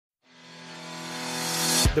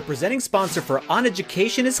The presenting sponsor for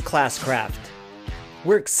OnEducation is Classcraft.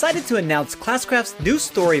 We're excited to announce Classcraft's new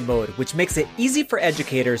story mode, which makes it easy for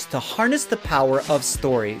educators to harness the power of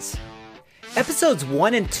stories. Episodes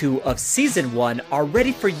 1 and 2 of Season 1 are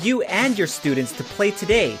ready for you and your students to play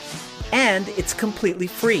today, and it's completely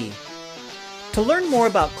free. To learn more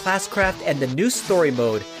about Classcraft and the new story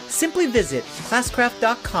mode, simply visit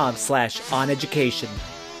classcraft.com/oneducation.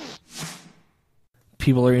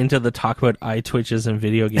 People are into the talk about eye twitches and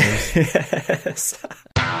video games. Yes.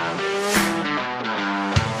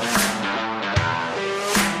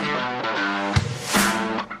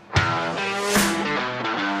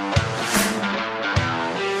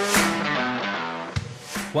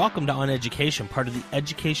 Welcome to OnEducation, part of the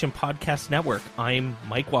Education Podcast Network. I'm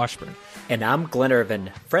Mike Washburn. And I'm Glenn Irvin.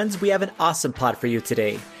 Friends, we have an awesome pod for you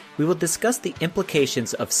today. We will discuss the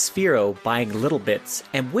implications of Sphero buying Littlebits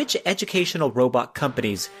and which educational robot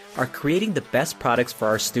companies are creating the best products for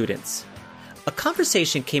our students. A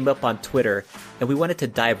conversation came up on Twitter, and we wanted to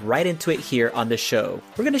dive right into it here on the show.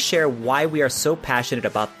 We're going to share why we are so passionate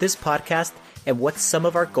about this podcast and what some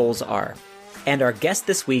of our goals are. And our guest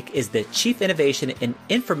this week is the Chief Innovation and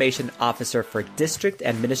Information Officer for District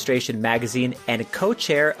Administration Magazine and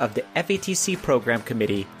co-chair of the FETC Program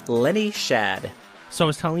Committee, Lenny Schad. So I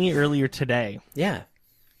was telling you earlier today,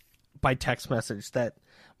 by text message, that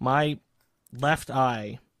my left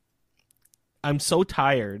eye, I'm so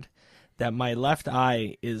tired that my left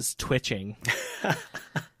eye is twitching.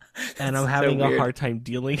 And I'm having a hard time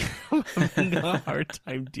dealing with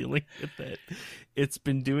it. It's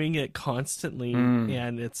been doing it constantly,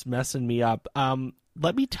 and it's messing me up.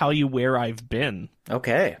 Let me tell you where I've been.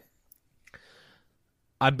 Okay.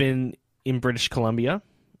 I've been in British Columbia.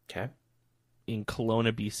 Okay. In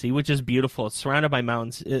Kelowna, BC, which is beautiful. It's surrounded by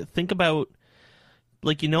mountains. Think about,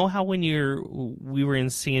 like, you know how when we were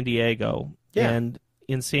in San Diego, and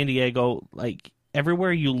in San Diego, like,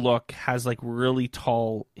 everywhere you look has, like, really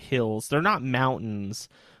tall hills. They're not mountains,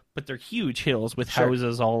 but they're huge hills with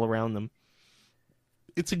houses all around them.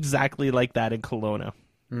 It's exactly like that in Kelowna.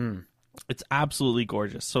 It's absolutely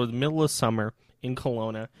gorgeous. So the middle of summer in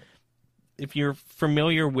Kelowna, if you're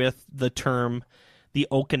familiar with the term the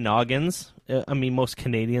Okinawans, I mean, most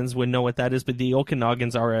Canadians would know what that is, but the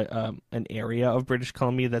Okinawans are an area of British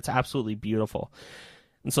Columbia that's absolutely beautiful.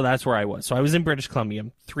 And so that's where I was. So I was in British Columbia,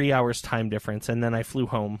 3 hours time difference, and then I flew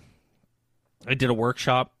home. I did a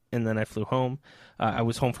workshop, and then I flew home. I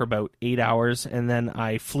was home for about 8 hours, and then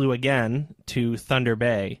I flew again to Thunder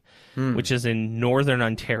Bay, which is in northern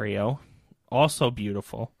Ontario, also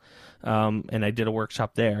beautiful. And I did a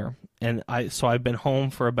workshop there. And so I've been home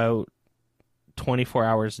for about 24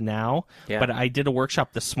 hours now, but I did a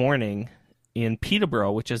workshop this morning in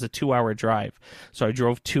Peterborough, which is a 2-hour drive. So I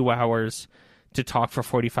drove 2 hours to talk for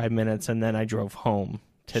 45 minutes, and then I drove home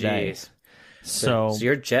today. Jeez. So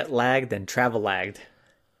you're jet lagged and travel lagged.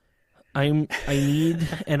 I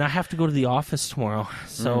have to go to the office tomorrow,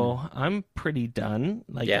 so I'm pretty done.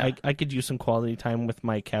 Like, I could use some quality time with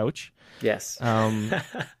my couch. Yes. And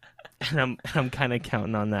I'm kind of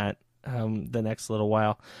counting on that the next little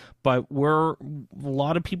while. But a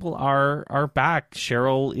lot of people are back.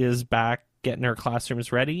 Cheryl is back getting her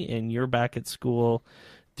classrooms ready, and you're back at school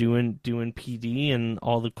doing PD and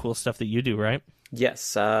all the cool stuff that you do, right?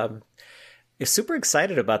 Yes. I'm super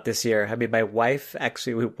excited about this year. I mean, my wife,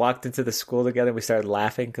 actually, we walked into the school together and we started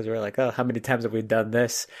laughing because we were like, oh, how many times have we done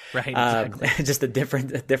this? Right, exactly. Just a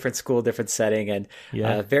different school, different setting. And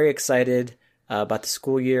very excited about the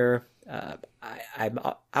school year. I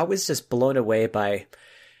was just blown away by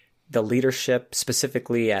the leadership,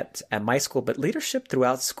 specifically at my school, but leadership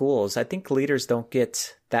throughout schools. I think leaders don't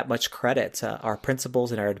get that much credit. Our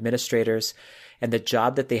principals and our administrators, and the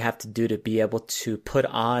job that they have to do to be able to put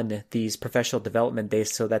on these professional development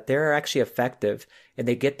days so that they're actually effective and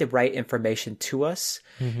they get the right information to us,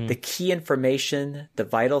 the key information, the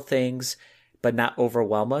vital things, but not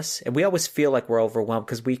overwhelm us. And we always feel like we're overwhelmed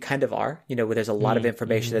because we kind of are, where there's a lot of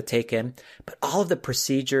information to take in, but all of the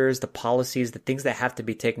procedures, the policies, the things that have to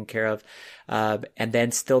be taken care of, and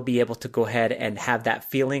then still be able to go ahead and have that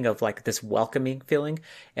feeling of like this welcoming feeling.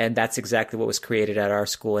 And that's exactly what was created at our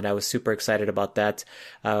school. And I was super excited about that.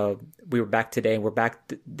 We were back today and we're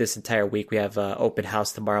back this entire week. We have open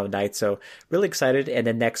house tomorrow night. So really excited. And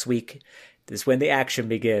then next week, this is when the action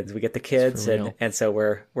begins. We get the kids, and so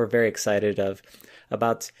we're very excited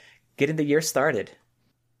about getting the year started.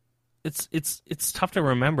 It's tough to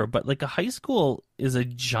remember, but like a high school is a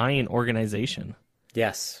giant organization.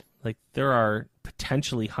 Yes. Like there are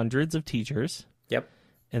potentially hundreds of teachers. Yep.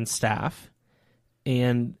 And staff.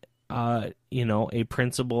 And a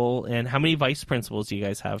principal. And how many vice principals do you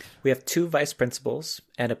guys have? We have 2 vice principals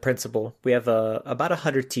and a principal. We have about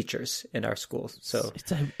 100 teachers in our school. So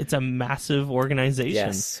it's a massive organization.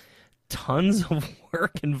 Yes. Tons of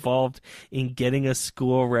work involved in getting a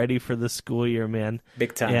school ready for the school year, man.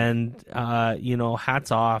 Big time. And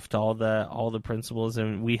hats off to all the principals,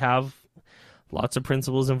 and we have lots of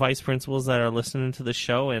principals and vice principals that are listening to the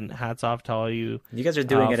show, and hats off to all you. You guys are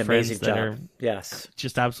doing an amazing job. Yes.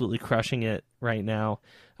 Just absolutely crushing it right now.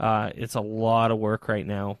 It's a lot of work right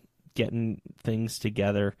now getting things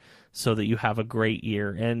together so that you have a great year.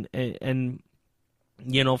 And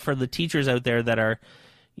for the teachers out there that are,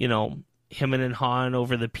 hemming and hawing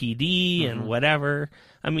over the PD and whatever,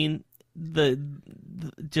 I mean,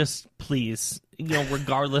 just please,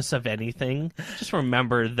 regardless of anything, just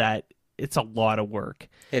remember that it's a lot of work.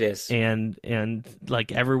 It is. And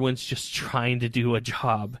like everyone's just trying to do a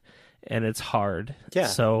job, and it's hard. Yeah.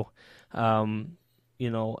 So, I'm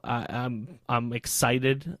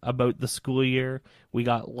excited about the school year. We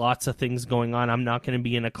got lots of things going on. I'm not going to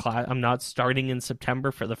be in a class. I'm not starting in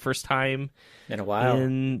September for the first time in a while.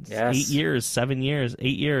 In 8 years, 7 years,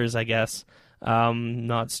 8 years, I guess.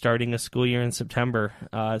 Not starting a school year in September.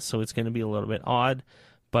 So it's going to be a little bit odd,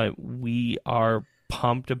 but we are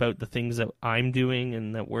pumped about the things that I'm doing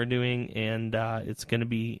and that we're doing, and it's going to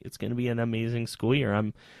be an amazing school year.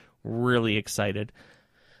 I'm really excited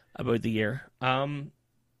about the year.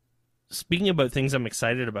 Speaking about things I'm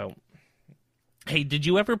excited about, hey, did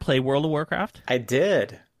you ever play World of Warcraft? I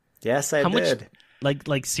did. Yes, I did.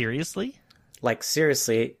 Like seriously? Like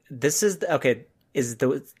seriously, this is okay. Is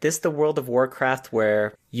this the World of Warcraft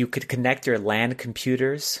where you could connect your LAN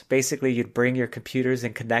computers? Basically, you'd bring your computers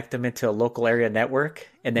and connect them into a local area network,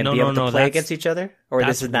 and then be able to play against each other. Or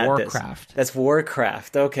this is not Warcraft. This? That's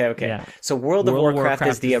Warcraft. Okay. Yeah. So World of Warcraft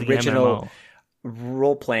is the original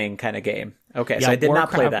role-playing kind of game. Okay, yeah, so I did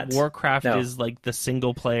not play that. Warcraft is like the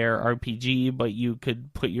single-player RPG, but you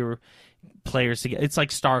could put your players together. It's like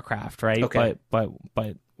StarCraft, right? Okay. But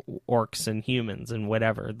orcs and humans and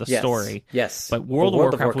whatever, story. Yes. But World of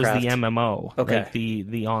Warcraft was the MMO, like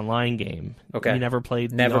the online game. Okay. You never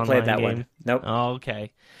played that game? One. Nope. Oh,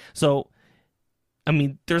 okay. So, I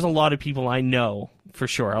mean, there's a lot of people I know, for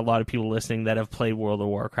sure, a lot of people listening that have played World of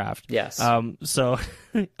Warcraft. Yes. So,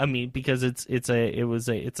 I mean, because it's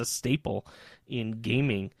a staple in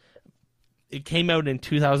gaming. It came out in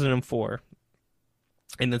 2004,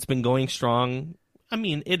 and it's been going strong. I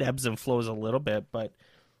mean, it ebbs and flows a little bit, but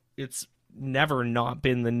it's never not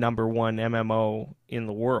been the number one MMO in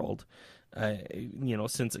the world,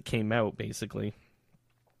 since it came out, basically.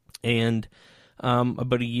 And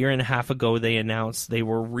about a year and a half ago, they announced they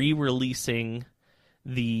were re-releasing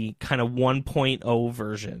the kind of 1.0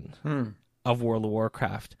 version of World of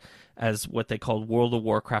Warcraft as what they called World of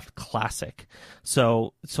Warcraft Classic.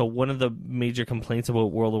 So one of the major complaints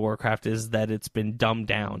about World of Warcraft is that it's been dumbed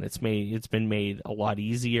down. It's been made a lot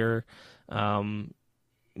easier. And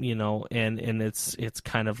it's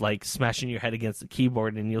kind of like smashing your head against the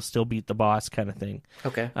keyboard and you'll still beat the boss kind of thing.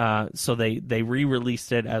 Okay. So they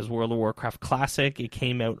re-released it as World of Warcraft Classic. It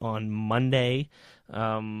came out on Monday,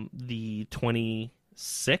 the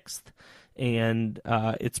 26th, and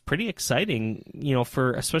it's pretty exciting,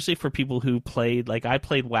 especially for people who played. Like, I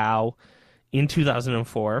played WoW in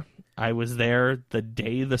 2004. I was there the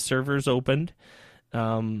day the servers opened.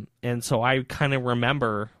 And so I kind of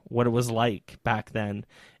remember what it was like back then,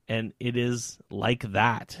 and it is like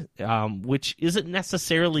that, which isn't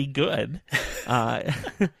necessarily good. I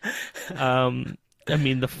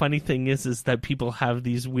mean, the funny thing is that people have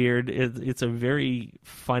these weird, it's a very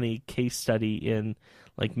funny case study in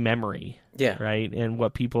like memory, right? And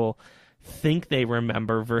what people think they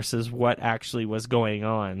remember versus what actually was going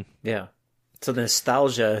on. Yeah. So the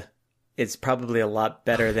nostalgia, it's probably a lot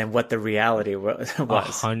better than what the reality was.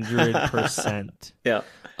 100%. Yeah.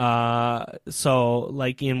 So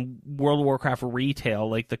like in World of Warcraft retail,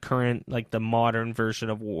 like the current, like the modern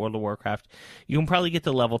version of World of Warcraft, you can probably get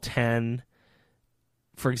to level 10,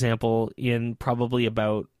 for example, in probably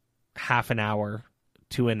about half an hour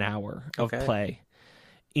to an hour of play.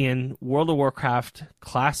 In World of Warcraft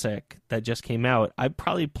Classic that just came out, I've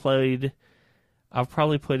probably put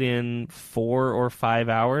in 4 or 5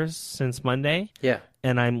 hours since Monday. Yeah.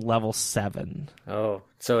 And I'm level 7. Oh,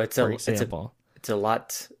 so it's a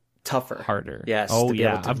lot tougher. Harder. Yes. Oh,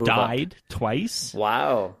 yeah. I've died twice.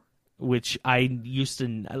 Wow. Which I used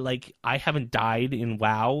to, like, I haven't died in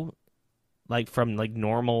WoW, like, from, like,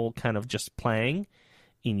 normal kind of just playing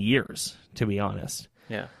in years, to be honest.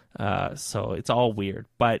 Yeah. So it's all weird.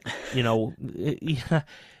 But,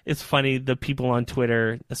 it's funny, the people on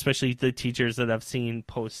Twitter, especially the teachers that I've seen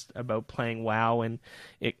post about playing WoW and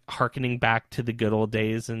it harkening back to the good old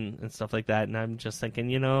days and stuff like that. And I'm just thinking,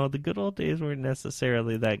 the good old days weren't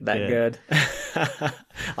necessarily that good.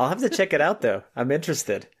 I'll have to check it out, though. I'm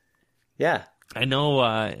interested. Yeah. I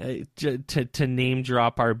know to name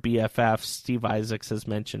drop our BFF, Steve Isaacs has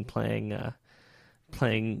mentioned playing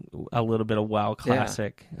a little bit of WoW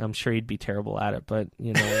Classic. Yeah. I'm sure he'd be terrible at it, but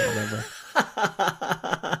whatever.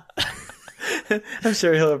 I'm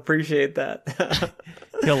sure he'll appreciate that.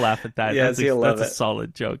 He'll laugh at that. Yes, he'll love it. That's a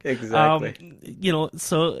solid joke. Exactly.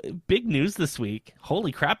 So big news this week.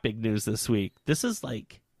 Holy crap, big news this week. This is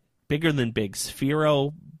like bigger than big.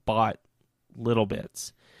 Sphero bought Little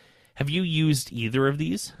Bits. Have you used either of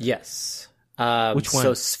these? Yes. Which one?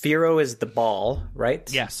 So Sphero is the ball, right?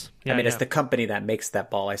 Yes. Yeah, it's the company that makes that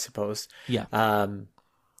ball, I suppose. Yeah.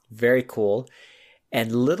 Very cool.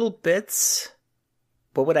 And Little Bits,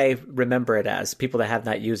 what would I remember it as? People that have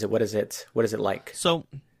not used it, what is it like? So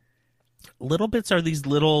Little Bits are these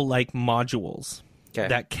little like modules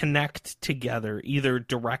that connect together either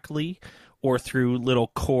directly or through little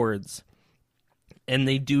cords. And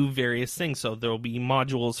they do various things. So there'll be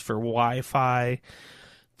modules for Wi-Fi.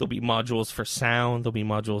 There'll be modules for sound. There'll be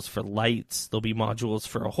modules for lights. There'll be modules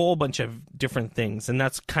for a whole bunch of different things. And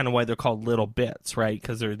that's kind of why they're called Little Bits, right?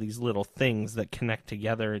 Because they're these little things that connect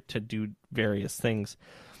together to do various things.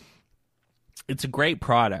 It's a great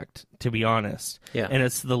product, to be honest. Yeah. And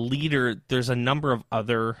it's the leader. There's a number of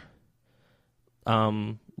other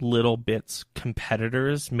Little Bits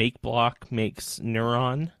competitors. MakeBlock makes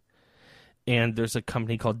Neuron. And there's a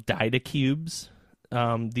company called Didacubes.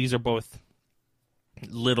 These are both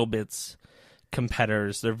Little Bits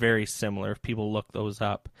competitors. They're very similar if people look those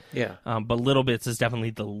up. Yeah. But Little Bits is definitely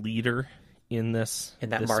the leader in this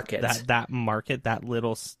market. That market, that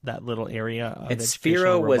little area of and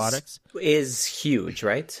educational robotics. Is huge,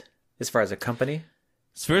 right? As far as a company?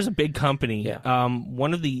 Sphero is a big company. Yeah.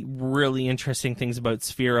 One of the really interesting things about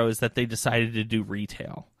Sphero is that they decided to do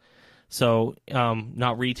retail. So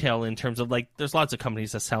not retail in terms of there's lots of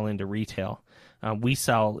companies that sell into retail. We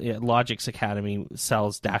sell, Logix Academy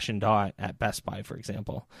sells Dash and Dot at Best Buy, for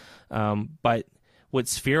example. But what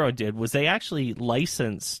Sphero did was they actually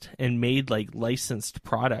licensed and made licensed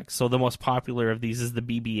products. So the most popular of these is the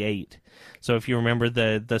BB-8. So if you remember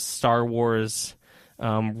the Star Wars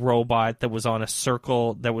robot that was on a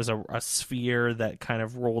circle, that was a sphere that kind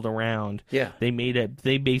of rolled around. Yeah.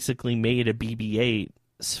 They basically made a BB-8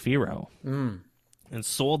 Sphero and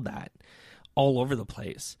sold that all over the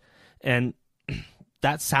place. And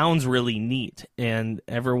that sounds really neat. And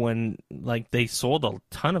everyone, they sold a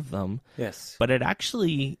ton of them. Yes. But it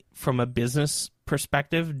actually, from a business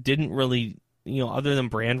perspective, didn't really, other than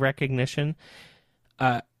brand recognition,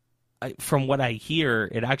 from what I hear,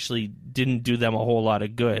 it actually didn't do them a whole lot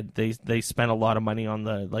of good. They spent a lot of money on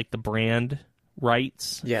the brand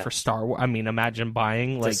rights for Star Wars. I mean, imagine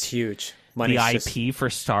buying that's huge. Money's the IP for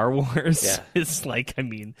Star Wars. Yeah. It's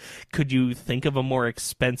could you think of a more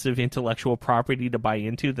expensive intellectual property to buy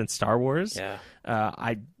into than Star Wars? Yeah.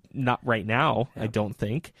 Not right now, I don't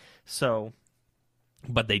think. So,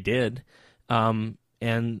 but they did. But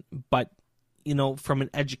from an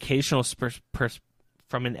educational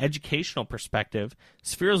perspective,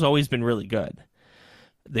 Sphero's always been really good.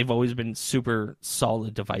 They've always been super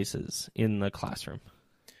solid devices in the classroom.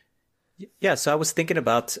 Yeah, so I was going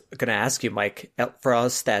to ask you, Mike, for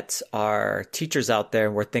us that are teachers out there,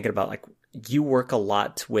 and we're thinking about you work a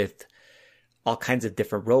lot with all kinds of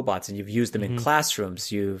different robots, and you've used them in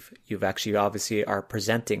classrooms. You've actually obviously are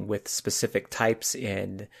presenting with specific types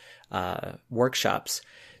in workshops.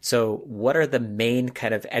 So what are the main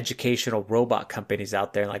kind of educational robot companies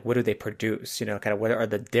out there? What do they produce? Kind of what are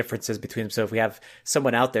the differences between them? So if we have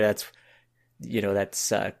someone out there that's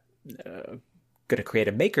going to create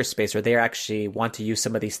a makerspace, or they actually want to use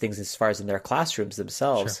some of these things as far as in their classrooms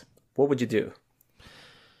themselves, what would you do?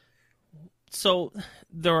 So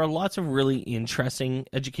there are lots of really interesting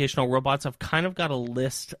educational robots. I've kind of got a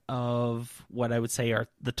list of what I would say are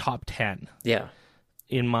the top 10. Yeah.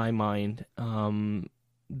 In my mind,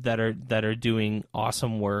 that are doing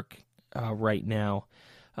awesome work right now.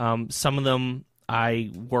 Some of them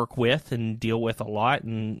I work with and deal with a lot,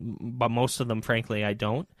 but most of them, frankly, I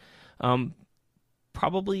don't.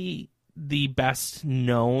 Probably the best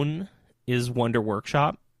known is Wonder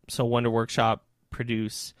Workshop. So Wonder Workshop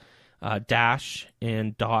produce Dash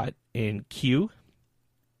and Dot and Q.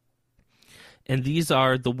 And these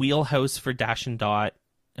are the wheelhouse for Dash and Dot.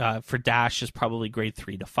 For Dash is probably grade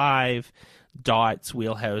 3 to 5. Dot's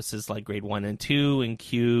wheelhouse is like grade 1 and 2, and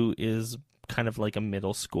Q is kind of like a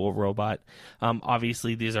middle school robot.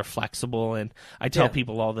 Obviously these are flexible, and I tell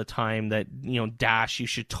people all the time that, Dash, you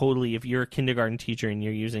should totally, if you're a kindergarten teacher and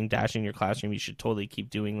you're using Dash in your classroom, you should totally keep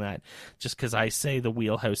doing that. Just because I say the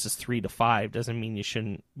wheelhouse is 3 to 5 doesn't mean you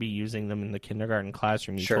shouldn't be using them in the kindergarten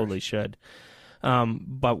classroom. You totally should.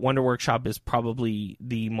 But Wonder Workshop is probably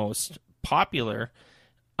the most popular.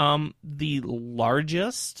 The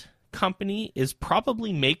largest company is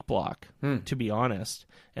probably MakeBlock, to be honest,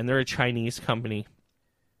 and they're a Chinese company,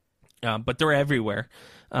 but they're everywhere.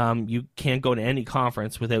 You can't go to any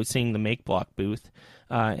conference without seeing the MakeBlock booth,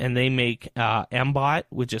 and they make MBot,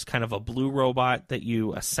 which is kind of a blue robot that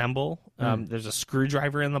you assemble. There's a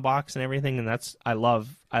screwdriver in the box and everything, and I love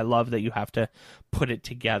that you have to put it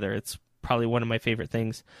together. It's probably one of my favorite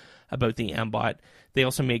things about the MBot. They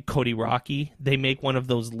also make Cody Rocky. They make one of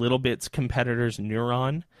those Little Bits competitors,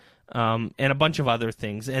 Neuron, and a bunch of other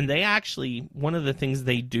things. And they actually, one of the things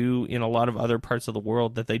they do in a lot of other parts of the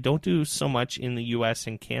world that they don't do so much in the US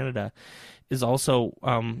and Canada is also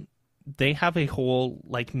they have a whole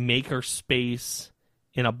like maker space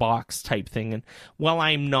in a box type thing. And while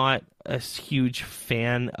I'm not a huge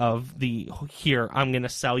fan of I'm going to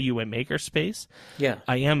sell you a makerspace. Yeah.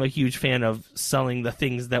 I am a huge fan of selling the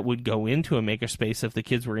things that would go into a makerspace if the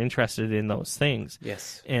kids were interested in those things.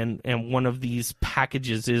 Yes. And one of these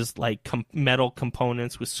packages is like metal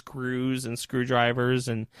components with screws and screwdrivers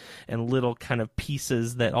and little kind of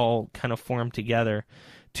pieces that all kind of form together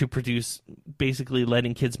to produce, basically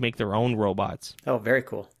letting kids make their own robots. Oh, very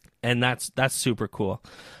cool. And that's super cool.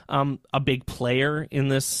 A big player in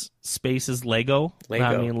this space is Lego.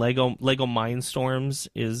 I mean, Lego Mindstorms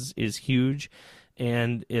is huge,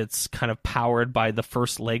 and it's kind of powered by the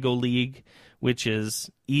first Lego League, which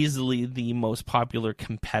is easily the most popular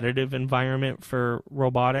competitive environment for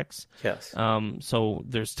robotics. Yes. So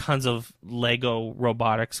there's tons of Lego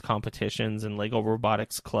robotics competitions and Lego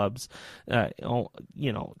robotics clubs.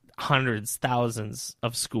 Hundreds, thousands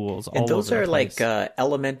of schools all over the place. And those are like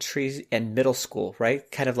elementary and middle school,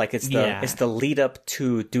 right? Kind of like it's the lead up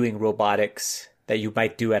to doing robotics that you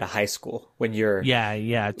might do at a high school when you're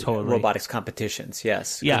totally robotics competitions.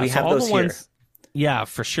 Yes. Yeah, we have those here. Yeah,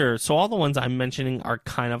 for sure. So all the ones I'm mentioning are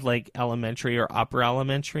kind of like elementary or upper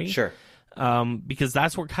elementary. Sure. Because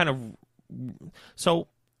that's where kind of... So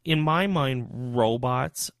in my mind,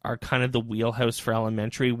 robots are kind of the wheelhouse for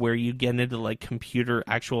elementary, where you get into like computer,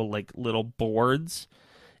 actual like little boards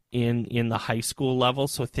in the high school level.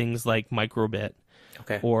 So things like Microbit.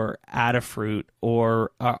 Okay. Or Adafruit,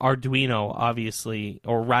 or Arduino, obviously,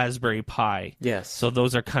 or Raspberry Pi. Yes. So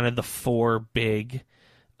those are kind of the 4 big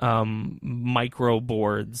micro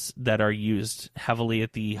boards that are used heavily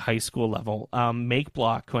at the high school level.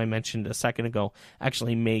 MakeBlock, who I mentioned a second ago,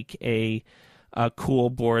 actually make a cool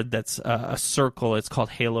board that's a circle. It's called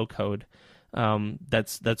Halo Code.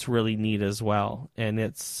 That's really neat as well, and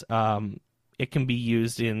it can be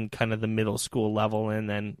used in kind of the middle school level and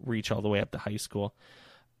then reach all the way up to high school.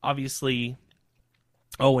 Obviously,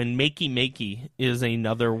 and Makey is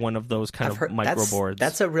another one of those kind of micro boards.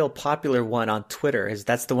 That's a real popular one on Twitter.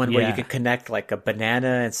 That's the one where you can connect like a banana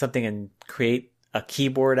and something and create a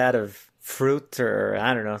keyboard out of fruit, or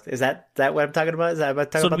I don't know. Is that what I'm talking about? Is that what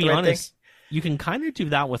I'm talking about? To be honest, you can kind of do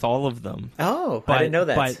that with all of them. Oh, I didn't know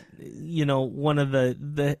that. But, one of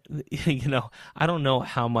the I don't know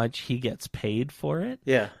how much he gets paid for it.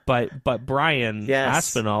 Yeah. But Brian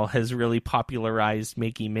Aspinall has really popularized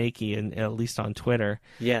Makey, and at least on Twitter.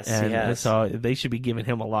 Yes, and he has. So they should be giving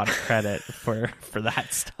him a lot of credit for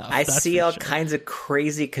that stuff. I see all kinds of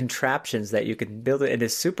crazy contraptions that you can build, and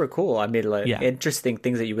it's super cool. I mean, interesting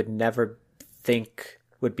things that you would never think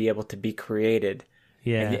would be able to be created.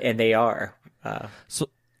 Yeah. And they are.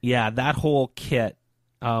 That whole kit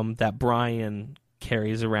that Brian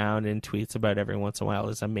carries around and tweets about every once in a while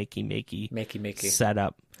is a Makey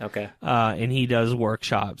setup. Okay. And he does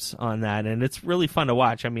workshops on that, and it's really fun to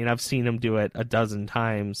watch. I mean, I've seen him do it a dozen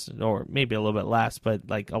times, or maybe a little bit less, but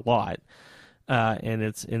like a lot. And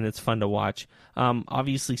it's fun to watch.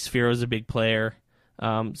 Obviously, Sphero's a big player.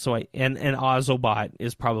 And Ozobot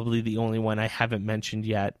is probably the only one I haven't mentioned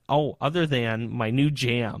yet. Oh, other than my new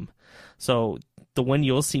jam. So the one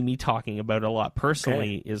you'll see me talking about a lot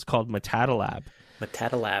personally is called Metatalab.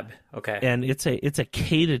 Okay. And it's a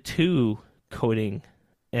K-2 coding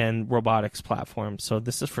and robotics platform. So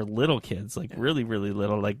this is for little kids, like really, really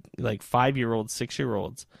little, like 5-year-olds,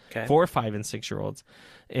 6-year-olds, 4, 5, and 6-year-olds.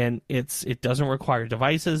 And it doesn't require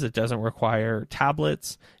devices. It doesn't require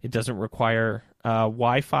tablets. It doesn't require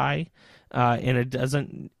Wi-Fi. And it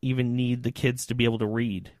doesn't even need the kids to be able to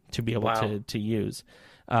read, to be able to use.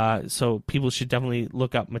 So people should definitely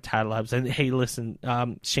look up Metalabs. And hey, listen,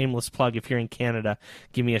 shameless plug, if you're in Canada,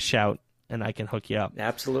 give me a shout and I can hook you up.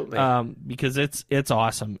 Absolutely. Because it's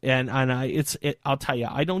awesome. And I'll tell you,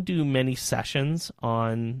 I don't do many sessions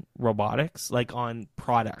on robotics, like on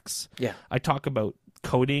products. Yeah. I talk about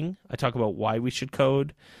coding. I talk about why we should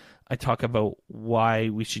code. I talk about why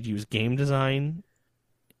we should use game design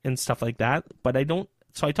and stuff like that. But I talk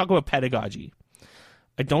about pedagogy.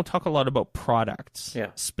 I don't talk a lot about products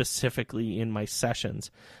specifically in my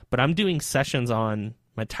sessions, but I'm doing sessions on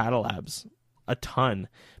Metalabs a ton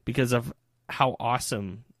because of how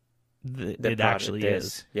awesome it actually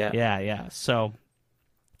is. Yeah. So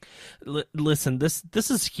listen,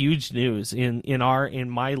 this is huge news in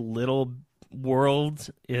my little world.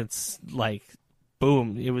 It's like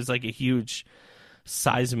boom, it was like a huge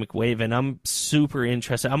seismic wave, and I'm super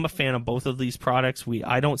interested. I'm a fan of both of these products.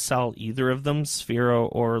 I don't sell either of them. Sphero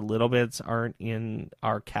or Littlebits aren't in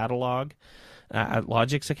our catalog at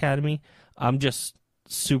Logix Academy. I'm just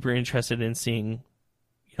super interested in seeing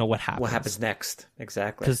what happens. What happens next?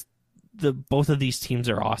 Exactly. Because both of these teams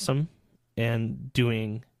are awesome and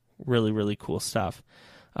doing really, really cool stuff.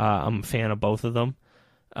 I'm a fan of both of them.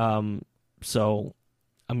 So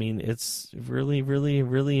I mean, it's really, really,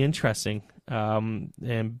 really interesting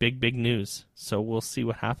and big news. So we'll see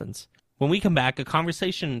what happens. When we come back, a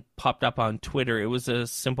conversation popped up on Twitter. It was a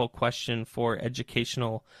simple question for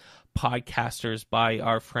educational podcasters by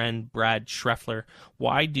our friend Brad Schreffler.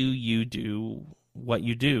 Why do you do what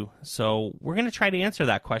you do? So we're going to try to answer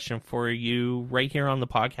that question for you right here on the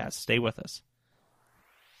podcast. Stay with us.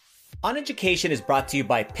 OnEducation is brought to you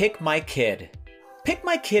by Pick My Kid. Pick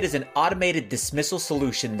My Kid is an automated dismissal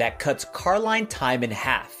solution that cuts car line time in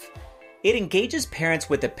half. It engages parents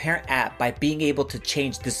with the parent app by being able to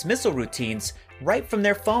change dismissal routines right from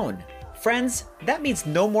their phone. Friends, that means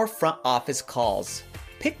no more front office calls.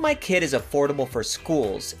 Pick My Kid is affordable for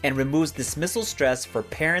schools and removes dismissal stress for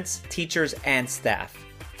parents, teachers, and staff.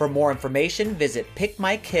 For more information, visit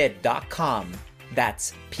pickmykid.com.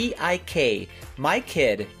 That's P-I-K,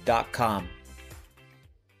 mykid.com.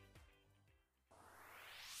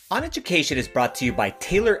 OnEducation is brought to you by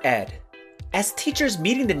Taylor Ed. As teachers,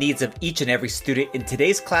 meeting the needs of each and every student in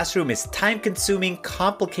today's classroom is time-consuming,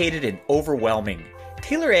 complicated, and overwhelming.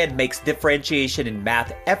 Taylor Ed makes differentiation in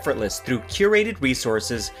math effortless through curated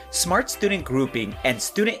resources, smart student grouping, and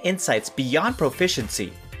student insights beyond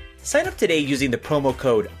proficiency. Sign up today using the promo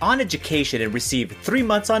code OnEducation and receive 3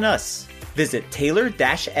 months on us. Visit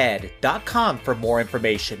taylor-ed.com for more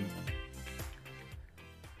information.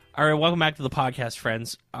 All right, welcome back to the podcast,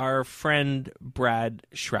 friends. Our friend Brad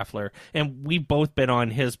Schreffler, and we've both been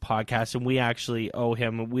on his podcast, and we actually owe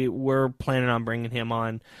him. We're planning on bringing him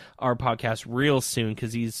on our podcast real soon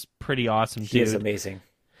because he's pretty awesome, dude. He is amazing.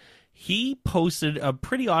 He posted a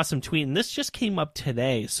pretty awesome tweet, and this just came up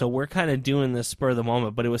today, so we're kind of doing this spur of the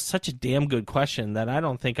moment, but it was such a damn good question that I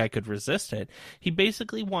don't think I could resist it. He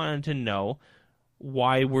basically wanted to know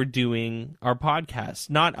why we're doing our podcast.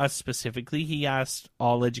 Not us specifically. He asked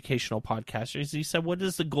all educational podcasters. He said, what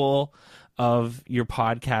is the goal of your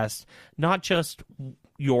podcast? Not just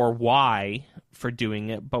your why for doing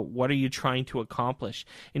it, but what are you trying to accomplish?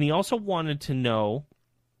 And he also wanted to know,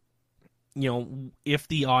 if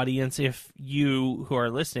the audience, if you who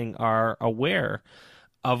are listening are aware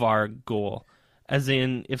of our goal. As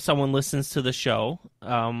in, if someone listens to the show,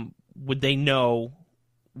 would they know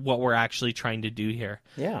what we're actually trying to do here?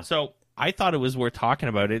 Yeah. So I thought it was worth talking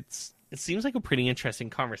about. It seems like a pretty interesting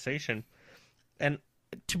conversation. And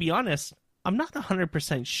to be honest, I'm not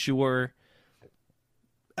 100% sure,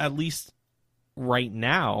 at least right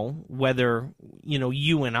now, whether,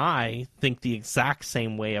 you and I think the exact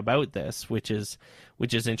same way about this, which is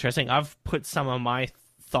interesting. I've put some of my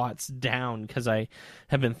thoughts down because I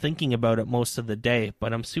have been thinking about it most of the day,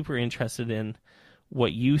 but I'm super interested in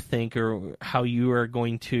what you think or how you are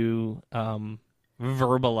going to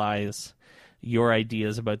verbalize your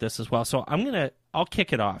ideas about this as well. So I'll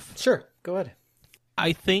kick it off. Sure, go ahead.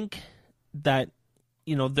 I think that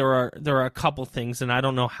there are a couple things, and I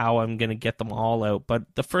don't know how I'm going to get them all out, but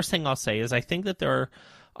the first thing I'll say is I think that there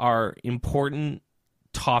are important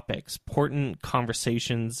topics, important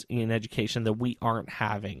conversations in education that we aren't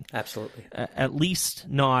having. Absolutely. At least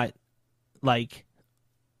not like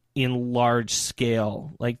in large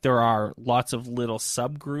scale. Like there are lots of little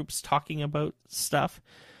subgroups talking about stuff,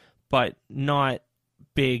 but not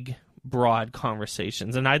big, broad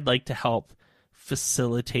conversations. And I'd like to help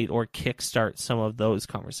facilitate or kickstart some of those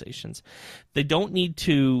conversations. They don't need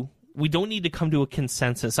to we don't need to come to a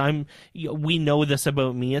consensus. We know this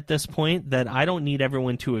about me at this point, that I don't need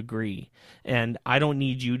everyone to agree, and I don't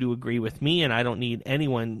need you to agree with me, and I don't need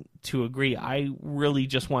anyone to agree. I really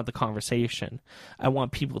just want the conversation. I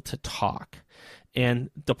want people to talk. And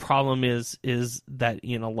the problem is that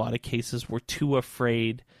in a lot of cases we're too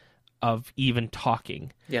afraid of even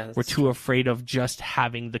talking. Yeah, we're too afraid of just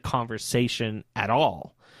having the conversation at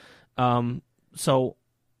all. So,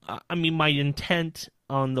 I mean, my intent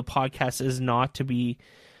on the podcast is not to be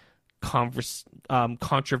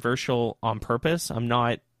controversial on purpose. I'm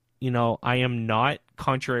not, I am not,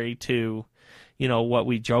 contrary to, what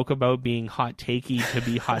we joke about being hot takey to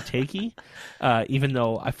be hot takey, even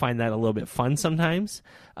though I find that a little bit fun sometimes.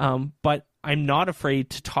 But I'm not afraid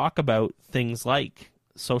to talk about things like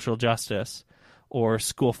social justice or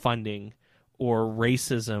school funding or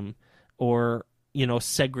racism or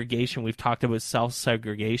segregation. We've talked about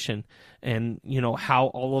self-segregation and, how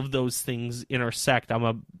all of those things intersect.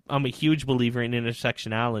 I'm a huge believer in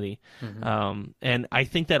intersectionality. Mm-hmm. And I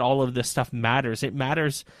think that all of this stuff matters. It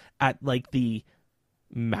matters at like the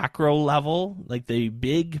macro level, like the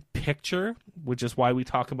big picture, which is why we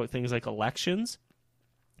talk about things like elections.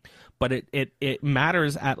 But it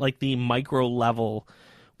matters at like the micro level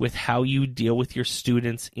with how you deal with your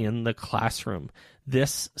students in the classroom.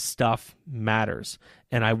 This stuff matters,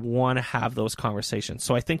 and I want to have those conversations.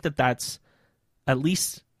 So I think that that's, at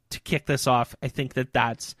least to kick this off, I think that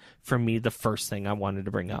that's, for me, the first thing I wanted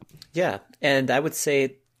to bring up. Yeah, and I would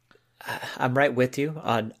say I'm right with you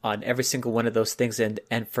on every single one of those things. And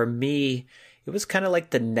for me, it was kind of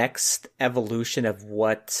like the next evolution of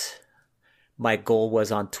what my goal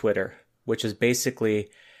was on Twitter, which is basically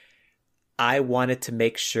I wanted to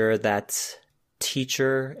make sure that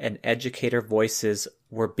teacher and educator voices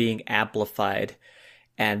were being amplified,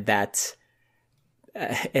 and that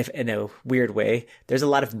if in a weird way, there's a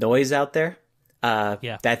lot of noise out there.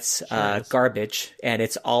 That's garbage, and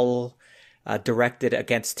it's all directed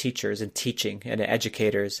against teachers and teaching and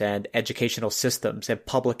educators and educational systems and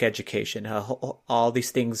public education. All these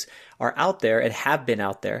things are out there and have been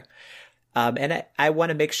out there. And I want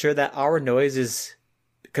to make sure that our noise is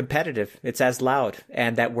competitive, it's as loud,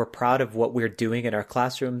 and that we're proud of what we're doing in our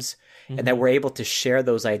classrooms, mm-hmm. and that we're able to share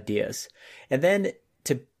those ideas. And then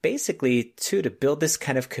to basically, too, to build this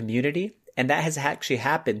kind of community. And that has actually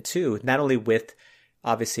happened, too, not only with,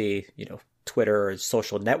 obviously, Twitter or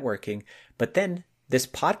social networking, but then this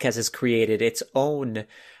podcast has created its own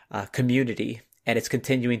community, and it's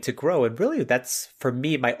continuing to grow. And really, that's, for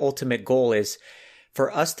me, my ultimate goal is for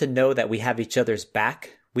us to know that we have each other's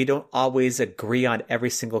back. We don't always agree on every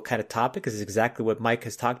single kind of topic. This is exactly what Mike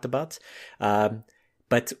has talked about.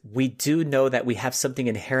 But we do know that we have something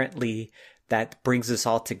inherently that brings us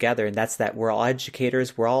all together. And that's that we're all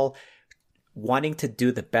educators. We're all wanting to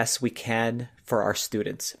do the best we can for our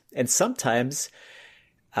students. And sometimes,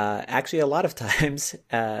 actually a lot of times,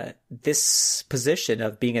 this position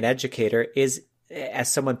of being an educator is, as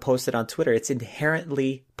someone posted on Twitter, it's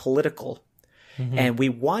inherently political. Mm-hmm. And we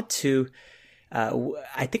want to,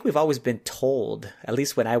 I think we've always been told, at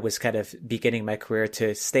least when I was kind of beginning my career,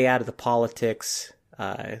 to stay out of the politics,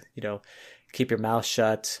 keep your mouth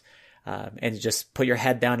shut, and just put your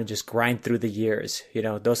head down and just grind through the years,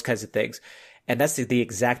 those kinds of things. And that's the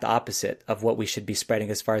exact opposite of what we should be spreading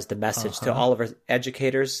as far as the message to all of our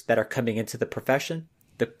educators that are coming into the profession,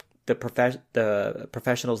 the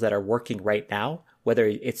professionals that are working right now, whether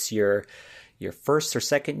it's your first or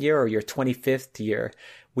second year or your 25th year.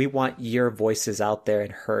 We want your voices out there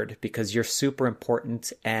and heard, because you're super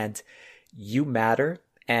important and you matter,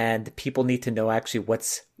 and people need to know actually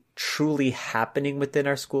what's truly happening within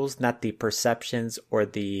our schools, not the perceptions or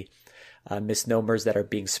the misnomers that are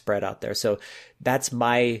being spread out there. So that's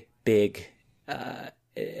my big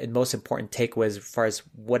and most important takeaway as far as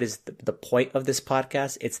what is the point of this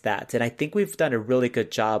podcast. It's that. And I think we've done a really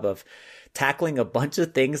good job of tackling a bunch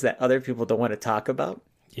of things that other people don't want to talk about.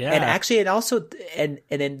 Yeah. And actually, and also, and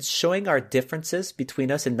in showing our differences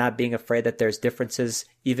between us and not being afraid that there's differences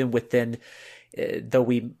even within, though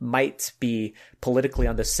we might be politically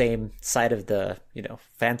on the same side of the,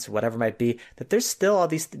 fence or whatever it might be, that there's still all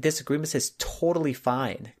these disagreements is totally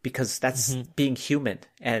fine, because that's mm-hmm. being human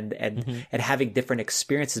and mm-hmm. and having different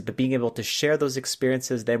experiences, but being able to share those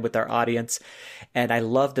experiences then with our audience. And I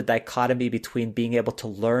love the dichotomy between being able to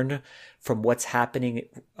learn from what's happening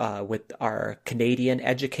with our Canadian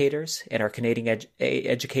educators and our Canadian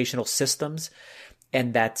educational systems,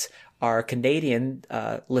 and that our Canadian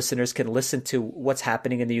listeners can listen to what's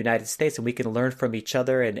happening in the United States, and we can learn from each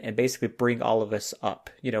other and basically bring all of us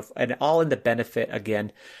up, and all in the benefit,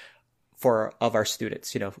 again, of our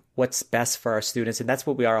students, what's best for our students. And that's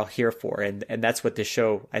what we are all here for. And that's what this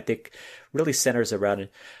show, I think, really centers around.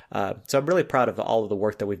 So I'm really proud of all of the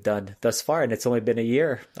work that we've done thus far. And it's only been a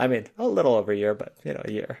year. I mean, a little over a year, but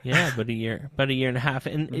a year. Yeah, but a year and a half.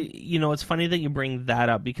 And it's funny that you bring that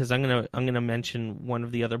up, because I'm going to mention one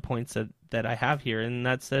of the other points that I have here. And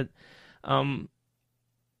that's that, one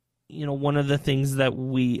of the things that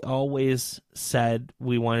we always said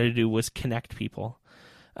we wanted to do was connect people.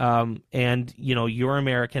 And you're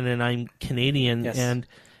American and I'm Canadian, yes. And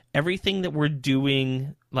everything that we're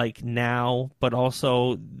doing like now, but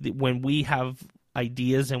also when we have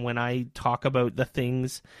ideas and when I talk about the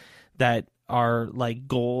things that are like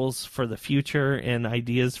goals for the future and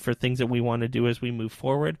ideas for things that we want to do as we move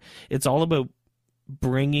forward, it's all about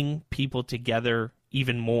bringing people together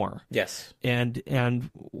even more. Yes. And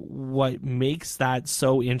what makes that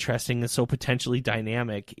so interesting and so potentially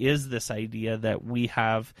dynamic is this idea that we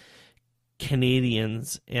have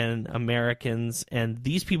Canadians and Americans, and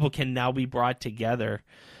these people can now be brought together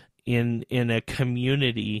in a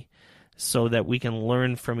community so that we can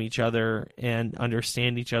learn from each other and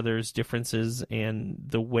understand each other's differences and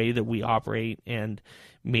the way that we operate, and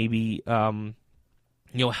maybe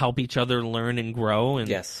help each other learn and grow and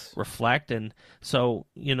yes. reflect. And so,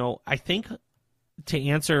 I think to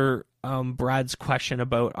answer Brad's question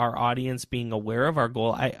about our audience being aware of our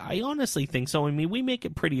goal, I honestly think so. I mean, we make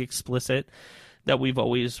it pretty explicit that we've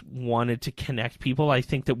always wanted to connect people. I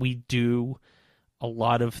think that we do a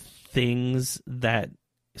lot of things that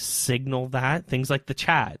signal that, things like the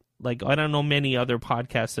chat. Like, I don't know many other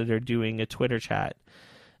podcasts that are doing a Twitter chat,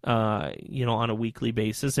 on a weekly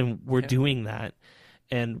basis, and we're doing that.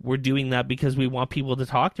 And we're doing that because we want people to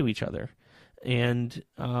talk to each other. And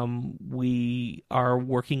we are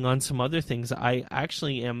working on some other things. I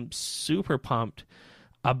actually am super pumped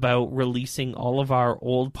about releasing all of our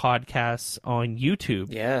old podcasts on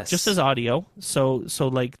YouTube. Yes. Just as audio. So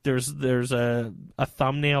like there's a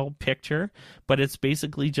thumbnail picture, but it's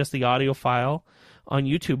basically just the audio file on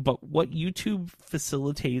YouTube. But what YouTube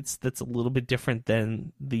facilitates that's a little bit different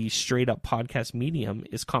than the straight up podcast medium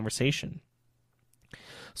is conversation.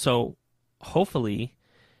 So hopefully,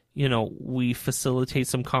 we facilitate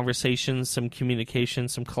some conversations, some communication,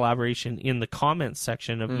 some collaboration in the comments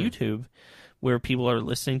section of YouTube, where people are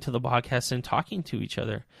listening to the podcast and talking to each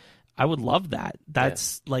other. I would love that.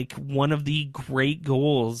 That's like one of the great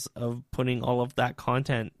goals of putting all of that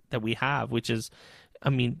content that we have, which is,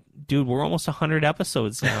 I mean, dude, we're almost 100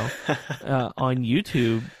 episodes now on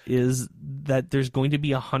YouTube, is that there's going to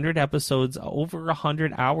be 100 episodes, over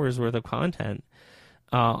 100 hours worth of content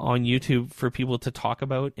on YouTube for people to talk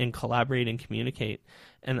about and collaborate and communicate.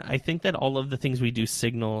 And I think that all of the things we do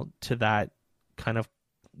signal to that kind of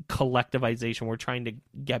collectivization. We're trying to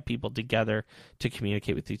get people together to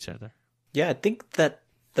communicate with each other. Yeah, I think that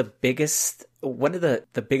one of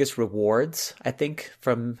the biggest rewards, I think,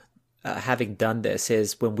 from having done this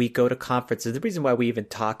is when we go to conferences. The reason why we even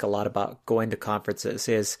talk a lot about going to conferences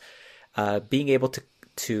is being able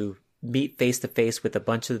to meet face to face with a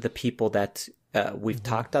bunch of the people that we've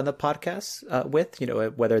talked on the podcast with,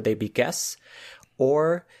 whether they be guests,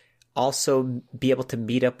 or also be able to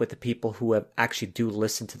meet up with the people who have actually do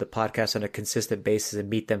listen to the podcast on a consistent basis and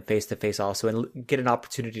meet them face to face also, and get an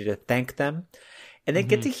opportunity to thank them, and then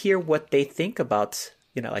get to hear what they think about,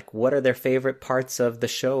 like what are their favorite parts of the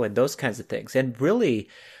show and those kinds of things. And really,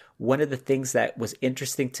 one of the things that was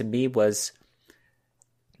interesting to me was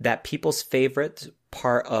that people's favorite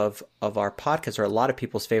part of our podcast, or a lot of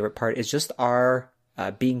people's favorite part, is just our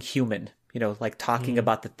being human, like talking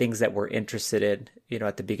about the things that we're interested in,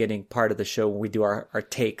 at the beginning part of the show when we do our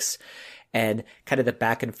takes, and kind of the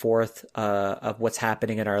back and forth of what's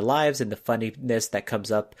happening in our lives and the funniness that comes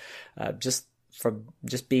up just from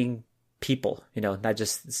just being people, not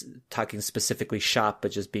just talking specifically shop,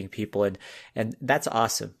 but just being people. And that's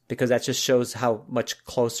awesome, because that just shows how much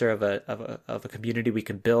closer of a community we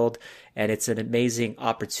can build. And it's an amazing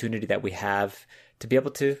opportunity that we have to be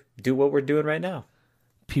able to do what we're doing right now.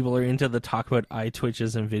 People are into the talk about eye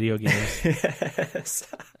twitches and video games. Yes.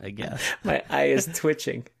 I guess. My eye is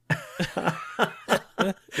twitching.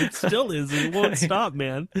 It still is. It won't stop,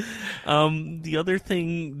 man. The other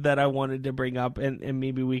thing that I wanted to bring up, and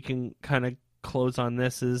maybe we can kind of close on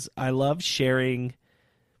this, is I love sharing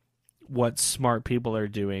what smart people are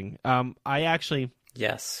doing. I actually...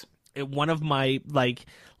 Yes. One of my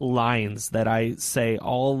lines that I say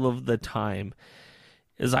all of the time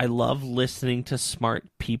is I love listening to smart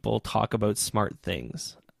people talk about smart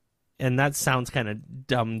things. and that sounds kind of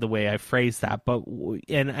dumb the way I phrase that, but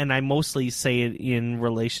and I mostly say it in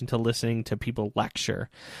relation to listening to people lecture.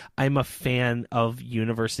 I'm a fan of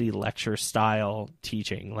university lecture style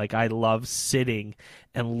teaching. Like, I love sitting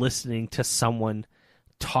and listening to someone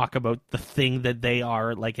talk about the thing that they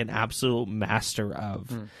are like an absolute master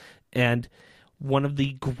of. And one of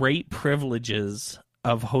the great privileges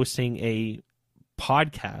of hosting a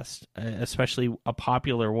podcast, especially a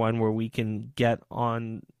popular one where we can get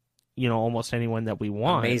on, almost anyone that we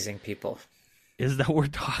want. Amazing people. Is that we're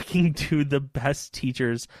talking to the best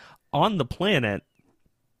teachers on the planet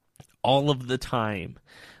all of the time.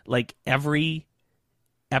 Like, every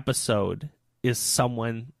episode is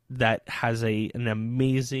someone that has an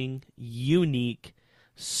amazing, unique,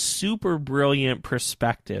 super brilliant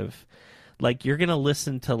perspective. Like, you're going to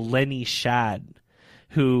listen to Lenny Schad,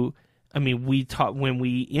 who, I mean, when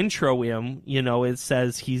we intro him, it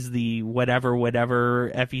says he's the whatever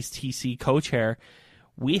FETC co-chair.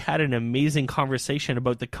 We had an amazing conversation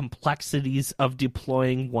about the complexities of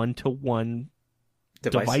deploying one-to-one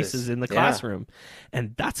devices in the classroom.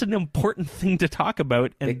 And that's an important thing to talk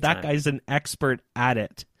about. And Big that time. guy's an expert at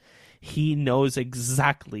it. He knows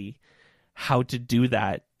exactly how to do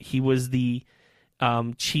that. He was the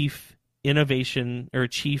chief innovation or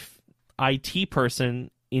chief IT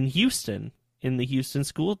person in Houston, in the Houston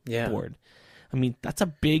School Board. I mean, that's a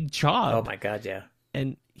big job. Oh my God, yeah.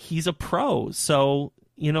 And he's a pro. So,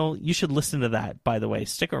 you should listen to that, by the way.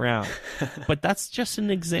 Stick around. But that's just an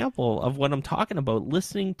example of what I'm talking about.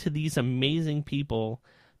 Listening to these amazing people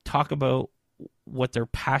talk about what they're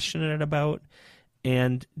passionate about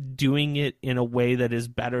and doing it in a way that is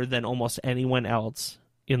better than almost anyone else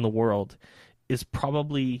in the world is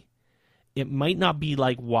probably, it might not be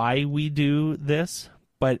like why we do this,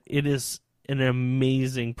 but it is an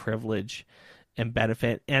amazing privilege and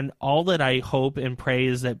benefit. And all that I hope and pray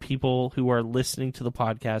is that people who are listening to the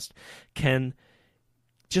podcast can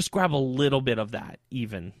just grab a little bit of that,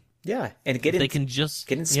 even. Yeah, and they can just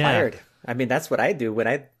get inspired. Yeah. I mean, that's what I do when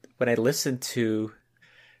I listen to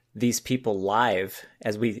these people live,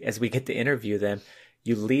 as we get to interview them.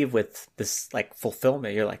 You leave with this like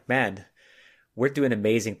fulfillment. You're like, man, we're doing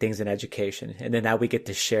amazing things in education. And then now we get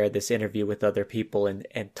to share this interview with other people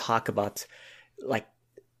and talk about like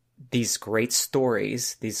these great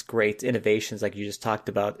stories, these great innovations like you just talked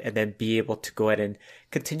about, and then be able to go ahead and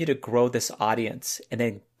continue to grow this audience and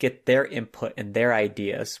then get their input and their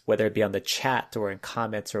ideas, whether it be on the chat or in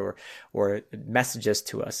comments or messages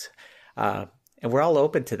to us. And we're all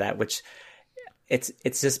open to that, which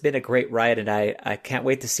it's just been a great ride. And I can't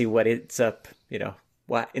wait to see what ends up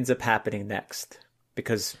happening next,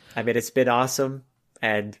 because I mean, it's been awesome.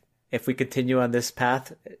 And if we continue on this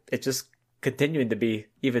path, it's just continuing to be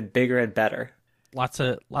even bigger and better. Lots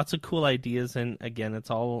of cool ideas. And again, it's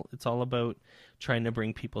all about trying to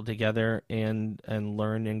bring people together and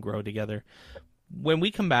learn and grow together. When we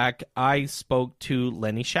come back, I spoke to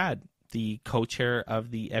Lenny Schad, the co-chair of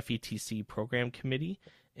the FETC program committee,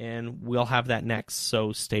 and we'll have that next.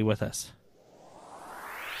 So stay with us.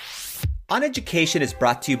 OnEducation is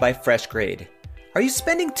brought to you by FreshGrade. Are you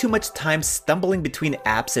spending too much time stumbling between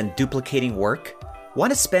apps and duplicating work?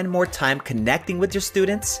 Want to spend more time connecting with your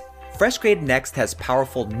students? FreshGrade Next has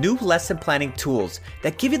powerful new lesson planning tools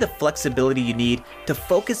that give you the flexibility you need to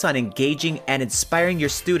focus on engaging and inspiring your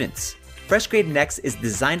students. FreshGrade Next is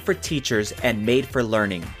designed for teachers and made for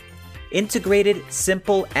learning. Integrated,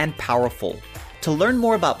 simple, and powerful. To learn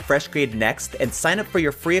more about FreshGrade Next and sign up for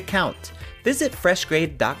your free account, visit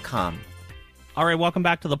freshgrade.com. All right, welcome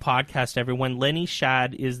back to the podcast, everyone. Lenny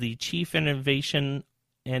Schad is the Chief Innovation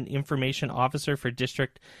and Information Officer for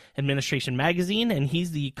District Administration Magazine, and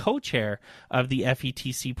he's the co-chair of the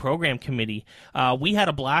FETC Program Committee. We had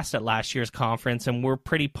a blast at last year's conference, and we're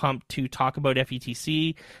pretty pumped to talk about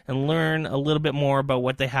FETC and learn a little bit more about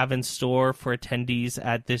what they have in store for attendees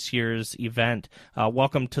at this year's event.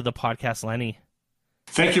 Welcome to the podcast, Lenny.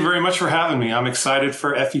 Thank you very much for having me. I'm excited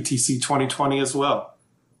for FETC 2020 as well.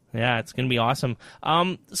 Yeah, it's going to be awesome.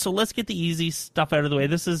 So let's get the easy stuff out of the way.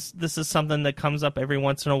 This is something that comes up every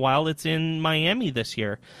once in a while. It's in Miami this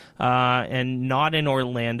year, and not in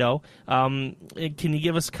Orlando. Can you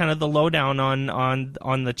give us kind of the lowdown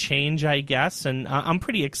on the change, I guess? And I'm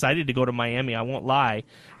pretty excited to go to Miami, I won't lie,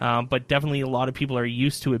 but definitely a lot of people are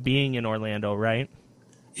used to it being in Orlando, right?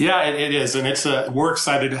 Yeah, it is, and we're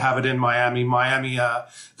excited to have it in Miami. Miami,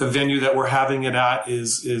 the venue that we're having it at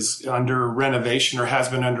is under renovation or has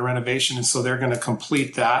been under renovation, and so they're going to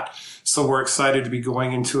complete that. So we're excited to be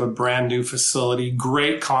going into a brand new facility,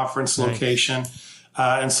 great conference location.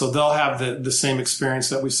 And so they'll have the same experience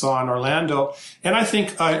that we saw in Orlando. And I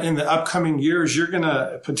think in the upcoming years, you're going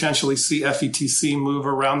to potentially see FETC move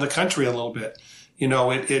around the country a little bit. You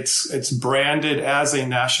know, it's branded as a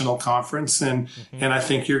national conference. And I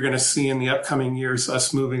think you're going to see in the upcoming years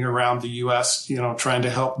us moving around the U.S., you know, trying to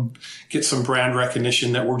help get some brand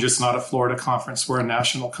recognition that we're just not a Florida conference. We're a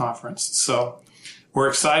national conference. So we're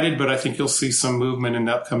excited, but I think you'll see some movement in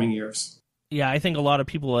the upcoming years. Yeah, I think a lot of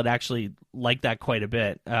people would actually like that quite a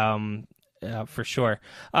bit, for sure.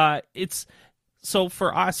 So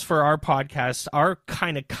for us, for our podcast, our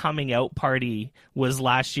kind of coming out party was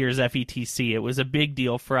last year's FETC. It was a big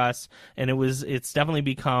deal for us, and it's definitely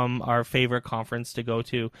become our favorite conference to go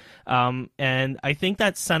to. And I think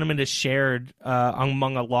that sentiment is shared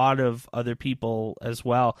among a lot of other people as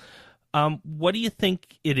well. What do you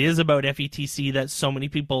think it is about FETC that so many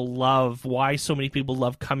people love? Why so many people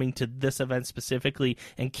love coming to this event specifically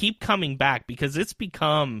and keep coming back? Because it's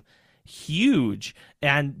become huge,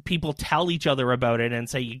 and people tell each other about it and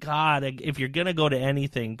say, you gotta, if you're gonna go to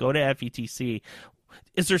anything, go to FETC.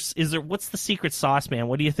 Is there what's the secret sauce, man?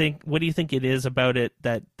 What do you think it is about it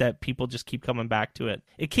that people just keep coming back to it?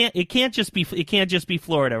 It can't just be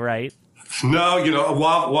Florida, right? No, you know,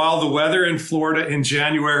 while the weather in Florida in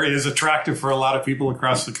January is attractive for a lot of people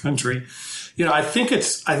across the country, you know, I think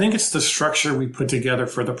it's the structure we put together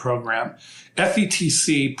for the program.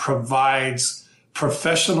 FETC provides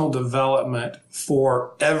professional development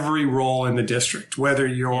for every role in the district, whether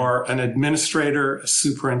you're an administrator, a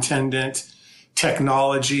superintendent,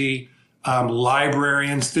 technology,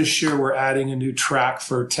 librarians. This year, we're adding a new track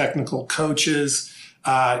for technical coaches,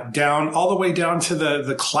 all the way down to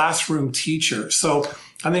the classroom teacher. So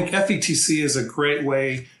I think FETC is a great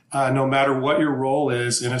way, no matter what your role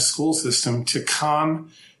is in a school system, to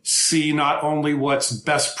come see not only what's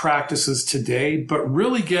best practices today, but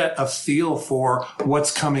really get a feel for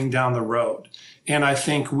what's coming down the road. And I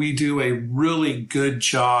think we do a really good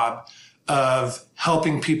job of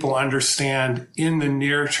helping people understand in the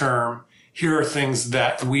near term, here are things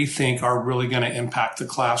that we think are really going to impact the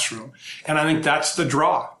classroom. And I think that's the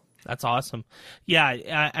draw. That's awesome.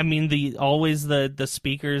 Yeah, I mean, the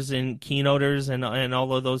speakers and keynoters and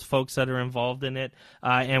all of those folks that are involved in it,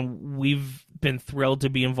 and we've been thrilled to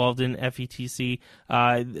be involved in FETC.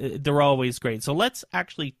 They're always great. So let's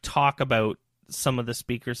actually talk about some of the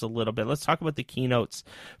speakers a little bit. Let's talk about the keynotes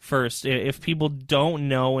first. If people don't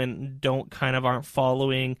know and aren't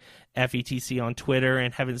following FETC on Twitter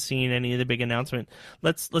and haven't seen any of the big announcement,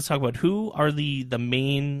 let's talk about who are the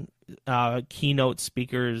main keynote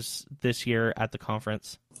speakers this year at the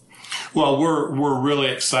conference. Well, we're really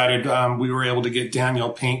excited. We were able to get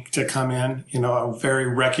Daniel Pink to come in, you know, a very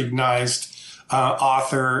recognized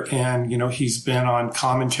author, and, you know, he's been on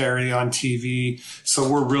commentary on TV. So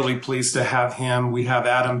we're really pleased to have him. We have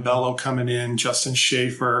Adam Bello coming in, Justin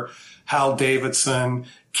Schaefer, Hal Davidson,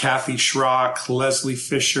 Kathy Schrock, Leslie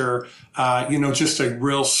Fisher, you know, just a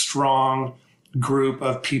real strong group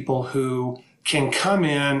of people who can come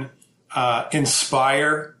in,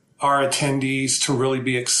 inspire our attendees to really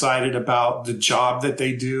be excited about the job that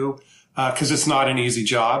they do, because it's not an easy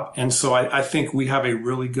job. And so I think we have a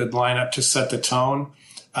really good lineup to set the tone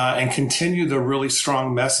and continue the really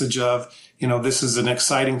strong message of, you know, this is an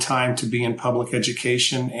exciting time to be in public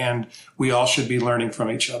education, and we all should be learning from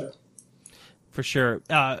each other. For sure.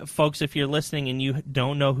 Folks, if you're listening and you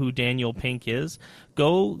don't know who Daniel Pink is,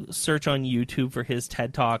 go search on YouTube for his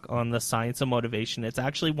TED Talk on the science of motivation. It's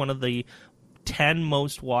actually one of the 10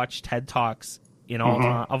 most watched TED Talks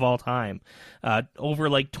of all time. Over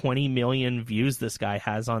like 20 million views this guy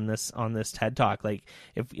has on this TED Talk. Like,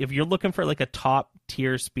 if you're looking for like a top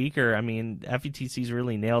tier speaker, I mean, FETC's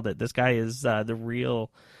really nailed it. This guy is the real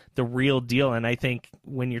deal. And I think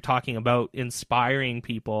when you're talking about inspiring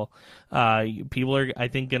people, people are, I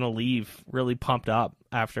think, going to leave really pumped up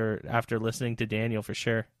after listening to Daniel, for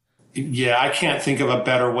sure. Yeah, I can't think of a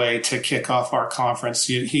better way to kick off our conference.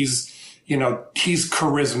 He's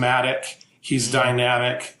charismatic. He's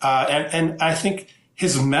dynamic. And I think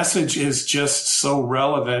his message is just so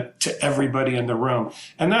relevant to everybody in the room.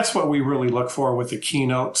 And that's what we really look for with a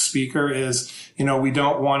keynote speaker is, you know, we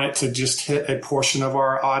don't want it to just hit a portion of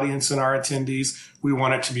our audience and our attendees. We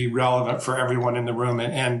want it to be relevant for everyone in the room.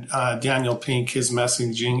 And Daniel Pink, his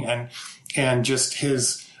messaging and just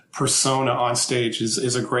his persona on stage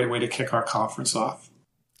is a great way to kick our conference off.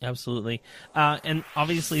 Absolutely. And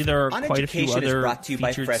obviously there are quite a few other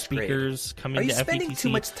featured speakers coming to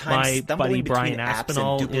FETC. My buddy Brian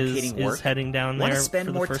Aspinall is heading down there for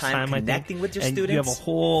the first time, I think. And you have a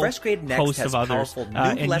whole host of others.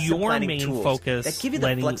 And your main focus,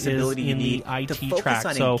 Lenny, is in the IT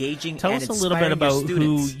track. So tell us a little bit about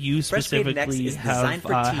who you specifically have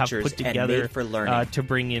put together to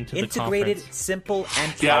bring into the conference. Simple,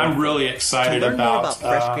 and yeah, I'm really excited about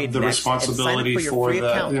the responsibility for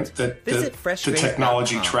the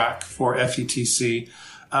technology track for FETC.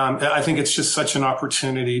 I think it's just such an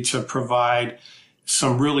opportunity to provide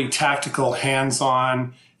some really tactical,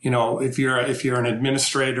 hands-on. If you're an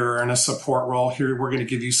administrator or in a support role, here we're going to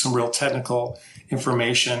give you some real technical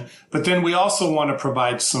information. But then we also want to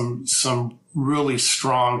provide some really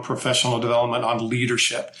strong professional development on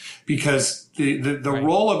leadership, because the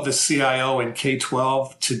role of the CIO in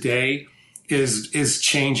K-12 today is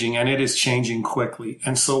changing, and it is changing quickly.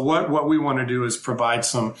 And so what we want to do is provide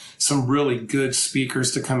some really good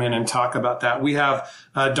speakers to come in and talk about that. We have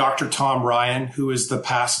Dr. Tom Ryan, who is the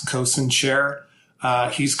past COSIN chair.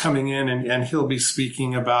 He's coming in and he'll be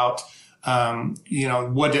speaking about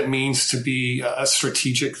what it means to be a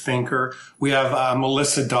strategic thinker. We have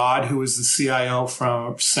Melissa Dodd, who is the CIO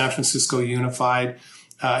from San Francisco Unified.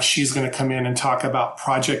 She's going to come in and talk about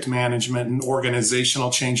project management and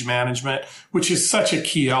organizational change management, which is such a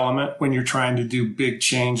key element when you're trying to do big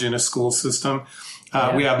change in a school system.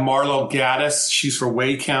 We have Marlo Gaddis. She's for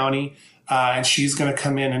Wake County, and she's going to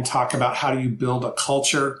come in and talk about how do you build a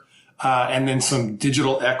culture, and then some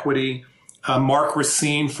digital equity. Mark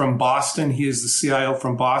Racine from Boston. He is the CIO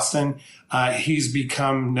from Boston. He's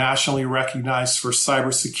become nationally recognized for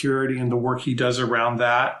cybersecurity and the work he does around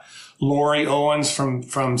that. Lori Owens from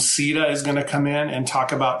CETA is going to come in and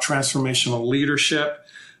talk about transformational leadership.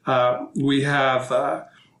 We have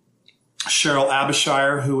Cheryl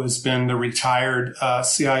Abishire, who has been the retired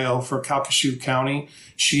CIO for Calcasieu County.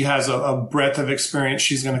 She has a breadth of experience.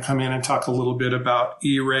 She's going to come in and talk a little bit about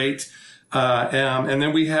E-rate. And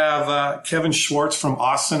then we have Kevin Schwartz from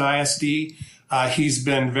Austin ISD. He's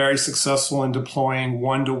been very successful in deploying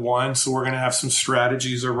one-to-one, so we're going to have some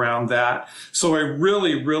strategies around that. So a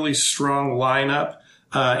really, really strong lineup,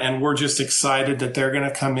 and we're just excited that they're going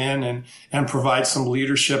to come in and provide some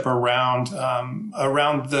leadership around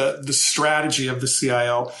the strategy of the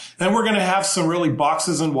CIO. Then we're going to have some really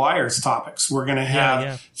boxes and wires topics. We're going to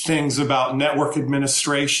have things about network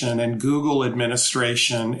administration and Google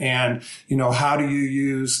administration, and how do you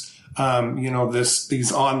use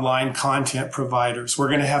these online content providers. We're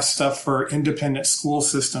going to have stuff for independent school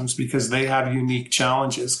systems because they have unique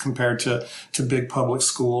challenges compared to big public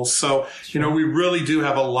schools. So, we really do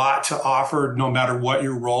have a lot to offer no matter what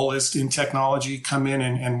your role is in technology. Come in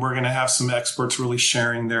and we're going to have some experts really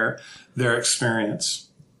sharing their experience.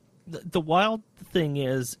 The wild thing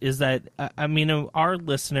is that, our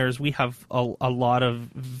listeners, we have a lot of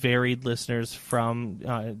varied listeners, from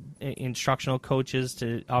instructional coaches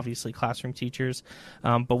to obviously classroom teachers,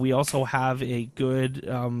 but we also have a good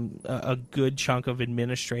chunk of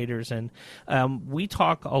administrators, and we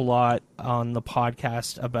talk a lot on the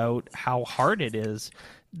podcast about how hard it is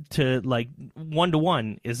to,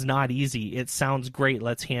 one-to-one is not easy. It sounds great.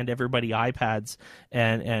 Let's hand everybody iPads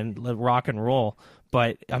and rock and roll.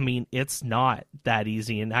 But, it's not that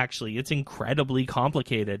easy, and actually, it's incredibly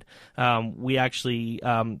complicated. We actually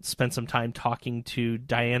spent some time talking to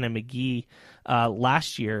Diana McGee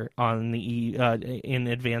last year on in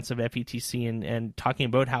advance of FETC, and talking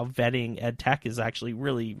about how vetting ed tech is actually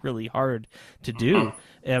really, really hard to do.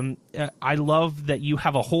 I love that you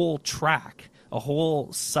have a whole track, a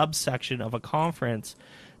whole subsection of a conference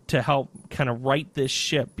to help kind of right this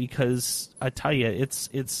ship, because I tell you,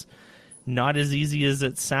 it's not as easy as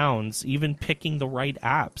it sounds. Even picking the right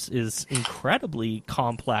apps is incredibly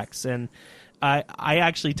complex. And I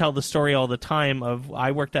actually tell the story all the time of,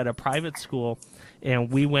 I worked at a private school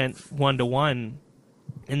and we went one-to-one,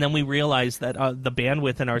 and then we realized that the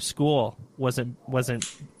bandwidth in our school wasn't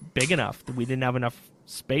big enough. We didn't have enough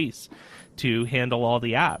space to handle all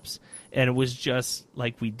the apps. And it was just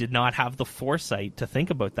like, we did not have the foresight to think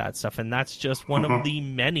about that stuff. And that's just one of the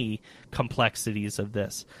many complexities of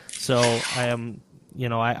this. So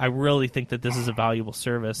I really think that this is a valuable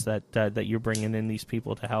service that you're bringing in these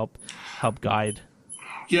people to help guide.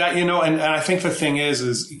 Yeah, and I think the thing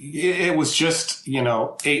is it was just,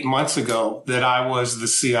 8 months ago that I was the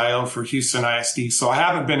CIO for Houston ISD. So I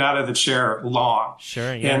haven't been out of the chair long.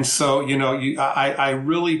 Sure. Yeah. And so, I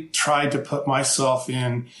really tried to put myself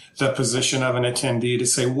in the position of an attendee to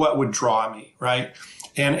say, what would draw me, right?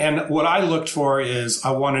 And what I looked for is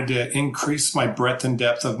I wanted to increase my breadth and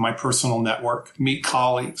depth of my personal network, meet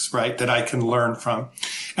colleagues, right, that I can learn from.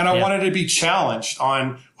 And I wanted to be challenged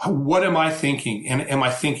on what am I thinking, and am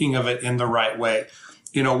I thinking of it in the right way?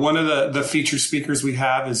 You know, one of the featured speakers we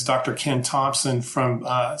have is Dr. Ken Thompson from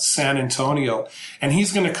San Antonio, and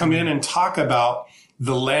he's going to come in and talk about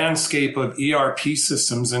the landscape of ERP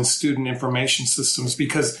systems and student information systems,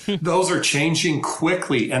 because those are changing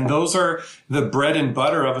quickly, and those are the bread and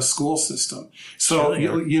butter of a school system. So,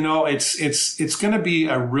 you know, it's going to be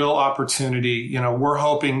a real opportunity. You know, we're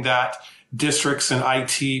hoping that districts and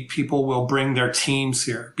IT people will bring their teams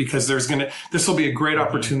here, because this will be a great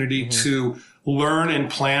opportunity to learn and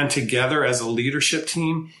plan together as a leadership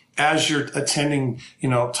team as you're attending, you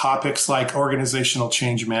know, topics like organizational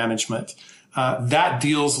change management. That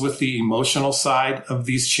deals with the emotional side of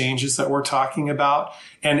these changes that we're talking about.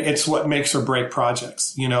 And it's what makes or break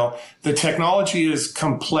projects. You know, the technology is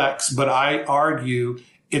complex, but I argue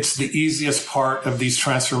it's the easiest part of these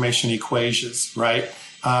transformation equations, right?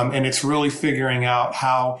 And it's really figuring out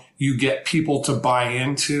how you get people to buy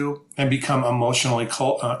into and become emotionally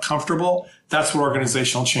comfortable. That's what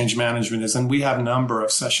organizational change management is. And we have a number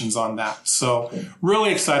of sessions on that. So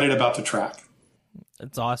really excited about the track.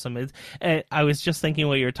 It's awesome. I was just thinking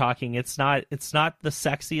while you're talking, it's not the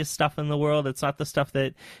sexiest stuff in the world. It's not the stuff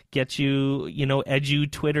that gets you, you know,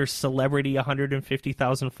 edu Twitter celebrity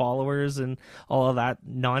 150,000 followers and all of that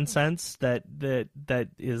nonsense that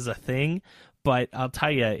is a thing. But I'll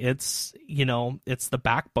tell you, it's, you know, it's the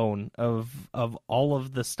backbone of all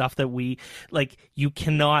of the stuff that we like. You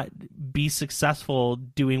cannot be successful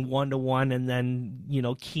doing one-to-one and then, you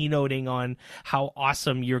know, keynoting on how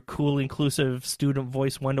awesome your cool, inclusive student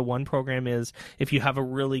voice one-to-one program is. If you have a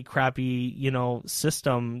really crappy, you know,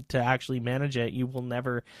 system to actually manage it, you will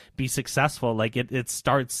never be successful. Like it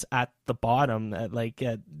starts at the bottom, at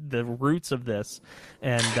the roots of this.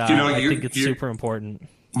 And you know, I think it's super important.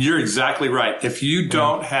 You're exactly right. If you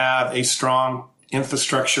don't have a strong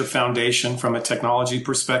infrastructure foundation from a technology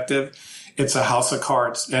perspective, it's a house of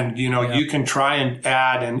cards. And, you know, you can try and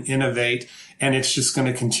add and innovate, and it's just going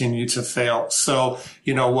to continue to fail. So,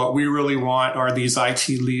 you know, what we really want are these IT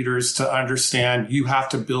leaders to understand you have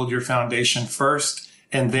to build your foundation first,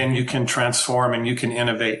 and then you can transform and you can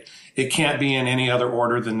innovate. It can't be in any other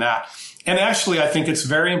order than that. And actually, I think it's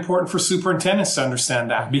very important for superintendents to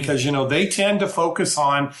understand that, because, you know, they tend to focus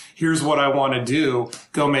on, here's what I want to do,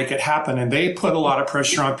 go make it happen. And they put a lot of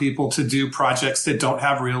pressure on people to do projects that don't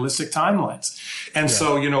have realistic timelines. And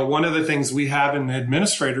so, you know, one of the things we have in the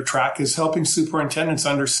administrator track is helping superintendents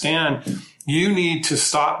understand you need to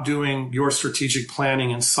stop doing your strategic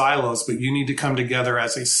planning in silos, but you need to come together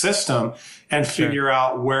as a system and figure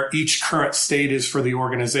out where each current state is for the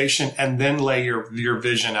organization, and then lay your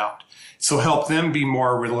vision out. So help them be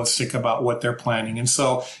more realistic about what they're planning. And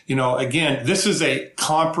so, you know, again, this is a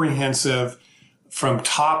comprehensive, from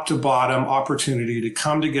top to bottom opportunity to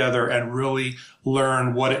come together and really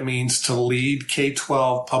learn what it means to lead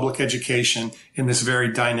K-12 public education in this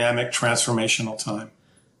very dynamic, transformational time.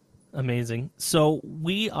 Amazing. So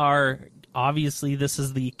we are, obviously, this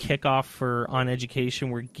is the kickoff for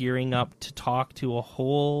OnEducation. We're gearing up to talk to a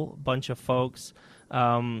whole bunch of folks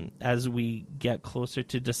as we get closer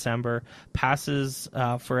to December. Passes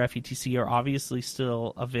for FETC are obviously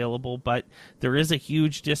still available, but there is a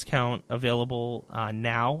huge discount available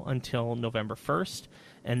now until November 1st.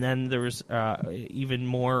 And then there's even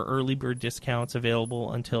more early bird discounts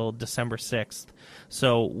available until December 6th.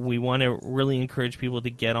 So we want to really encourage people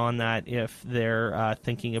to get on that if they're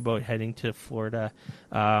thinking about heading to Florida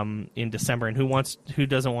in December. And who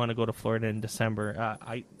doesn't want to go to Florida in December?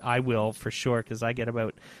 I will, for sure, because I get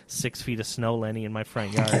about 6 feet of snow, Lenny, in my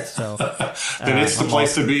front yard. So then it's the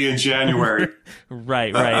place to be in January.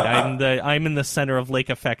 Right. I'm in the center of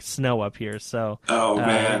lake effect snow up here. So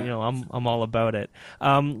man, you know, I'm all about it.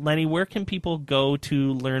 Lenny, where can people go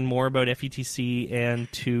to learn more about FETC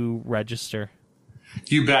and to register?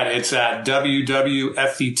 You bet. It's at www.fetc.org.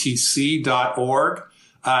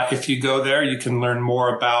 If you go there, you can learn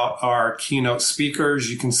more about our keynote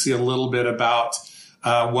speakers. You can see a little bit about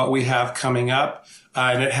what we have coming up.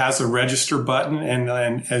 And it has a register button. And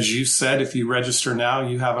as you said, if you register now,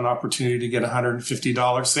 you have an opportunity to get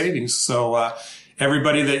 $150 savings. So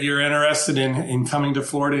everybody that you're interested in coming to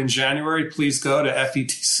Florida in January, please go to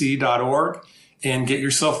FETC.org and get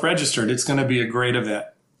yourself registered. It's going to be a great event.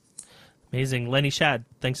 Amazing. Lenny Schad,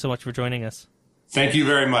 thanks so much for joining us. Thank you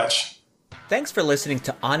very much. Thanks for listening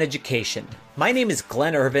to OnEducation. My name is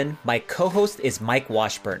Glenn Irvin. My co-host is Mike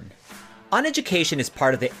Washburn. OnEducation is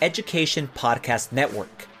part of the Education Podcast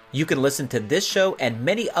Network. You can listen to this show and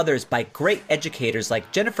many others by great educators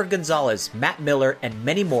like Jennifer Gonzalez, Matt Miller, and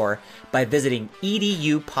many more by visiting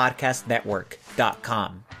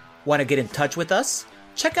edupodcastnetwork.com. Want to get in touch with us?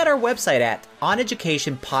 Check out our website at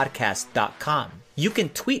oneducationpodcast.com. You can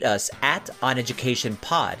tweet us at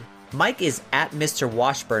oneducationpod. Mike is at Mr.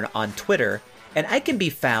 Washburn on Twitter, and I can be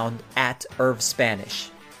found at Irv Spanish.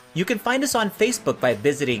 You can find us on Facebook by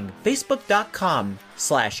visiting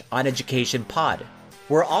facebook.com/oneducationpod.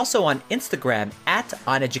 We're also on Instagram at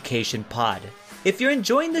oneducationpod. If you're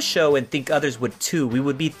enjoying the show and think others would too, we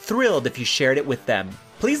would be thrilled if you shared it with them.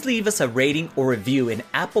 Please leave us a rating or review in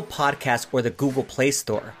Apple Podcasts or the Google Play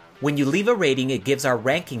Store. When you leave a rating, it gives our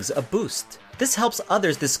rankings a boost. This helps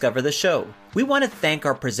others discover the show. We want to thank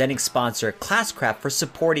our presenting sponsor, Classcraft, for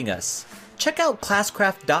supporting us. Check out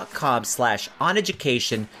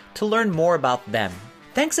classcraft.com/oneducation to learn more about them.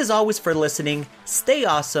 Thanks as always for listening, stay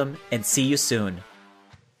awesome, and see you soon.